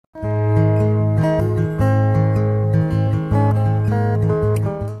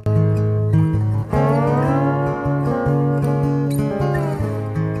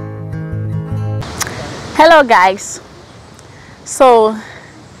Hello guys, so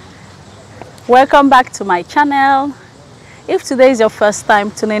welcome back to my channel. If today is your first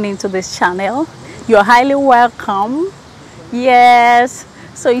time tuning into this channel, you're highly welcome. Yes,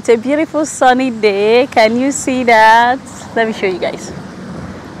 so it's a beautiful sunny day. Can you see that? Let me show you guys.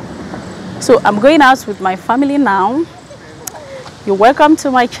 So I'm going out with my family now. You're welcome to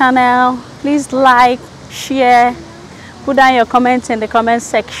my channel. Please like, share, put down your comments in the comment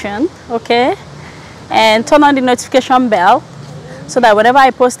section, okay? And turn on the notification bell so that whenever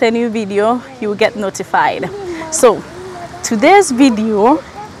I post a new video, you will get notified. So today's video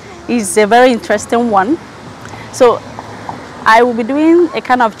is a very interesting one. So I will be doing a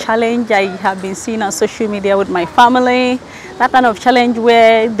kind of challenge I have been seeing on social media with my family. That kind of challenge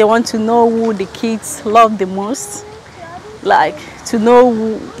where they want to know who the kids love the most, like to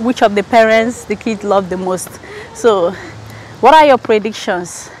know which of the parents the kids love the most. So what are your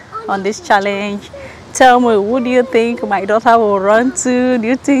predictions on this challenge? Tell me, who do you think my daughter will run to? Do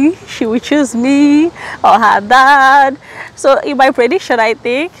you think she will choose me or her dad? So in my prediction, I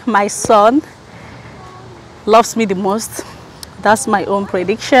think my son loves me the most. That's my own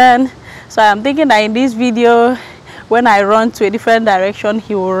prediction. So I'm thinking that in this video, when I run to a different direction,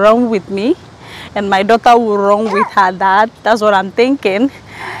 he will run with me and my daughter will run with her dad. That's what I'm thinking.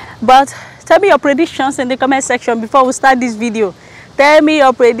 But tell me your predictions in the comment section before we start this video. Tell me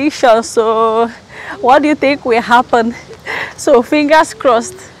your predictions. So what do you think will happen? So fingers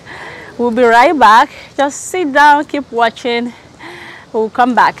crossed. We'll be right back. Just sit down, keep watching. We'll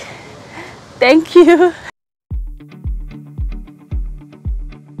come back. Thank you.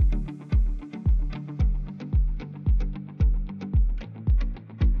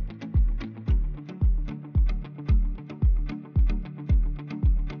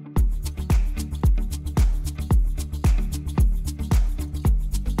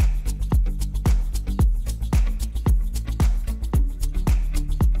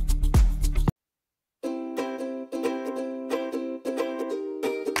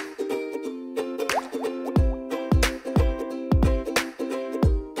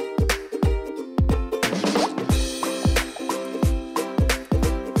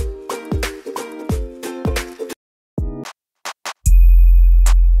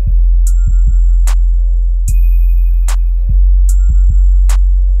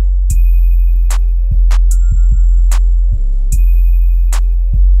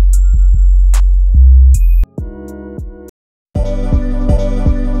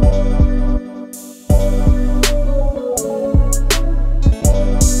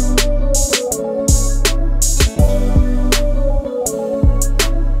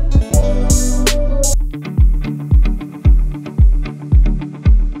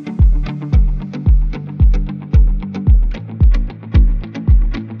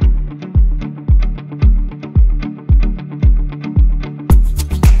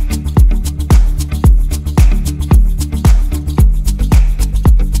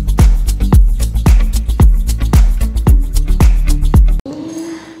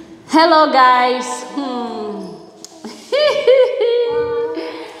 Hello guys.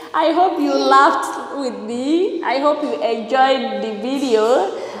 I hope you laughed with me. I hope you enjoyed the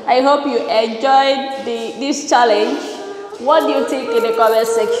video. I hope you enjoyed this challenge. What do you think in the comment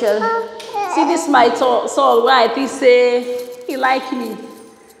section? See, this is my son where I think say he like me.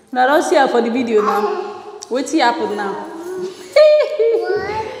 Now don't see her for the video now. What's happened now?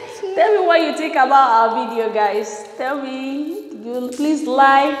 Tell me what you think about our video, guys. Tell me. Please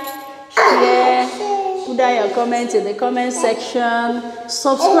like, share, put down your comments in the comment section.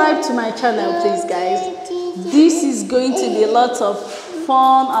 Subscribe to my channel, please, guys. This is going to be a lot of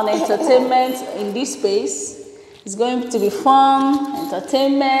fun and entertainment in this space. It's going to be fun,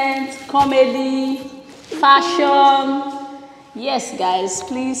 entertainment, comedy, fashion. Yes, guys,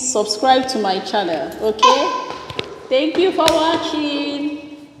 please subscribe to my channel, okay? Thank you for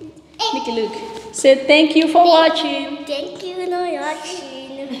watching. Make it look. Say thank you for watching. Thank you for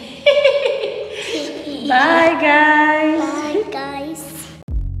watching. Bye, guys.